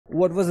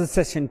What was the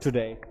session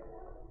today?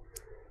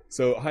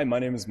 So, hi, my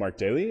name is Mark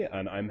Daly,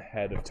 and I'm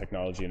Head of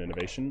Technology and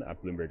Innovation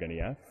at Bloomberg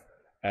NEF.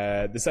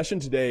 The session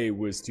today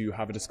was to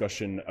have a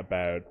discussion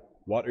about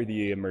what are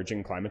the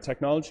emerging climate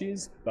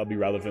technologies that'll be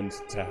relevant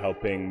to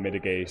helping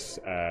mitigate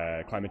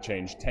climate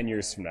change 10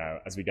 years from now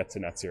as we get to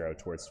net zero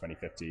towards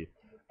 2050.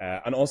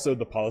 And also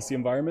the policy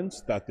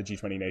environment that the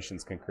G20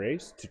 nations can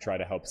create to try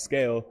to help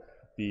scale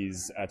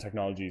these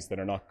technologies that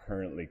are not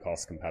currently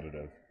cost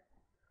competitive.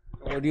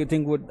 What do you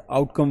think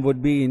outcome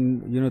would be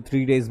in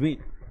 3 days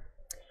meet?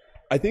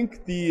 I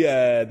think the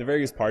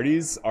various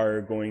parties are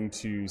going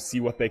to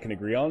see what they can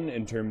agree on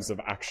in terms of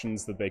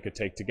actions that they could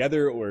take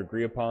together or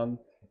agree upon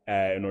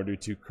in order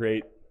to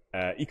create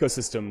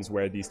ecosystems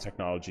where these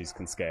technologies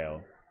can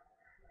scale.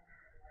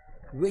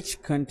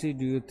 Which country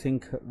do you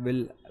think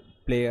will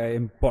play an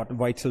important,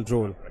 vital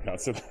role?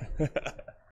 So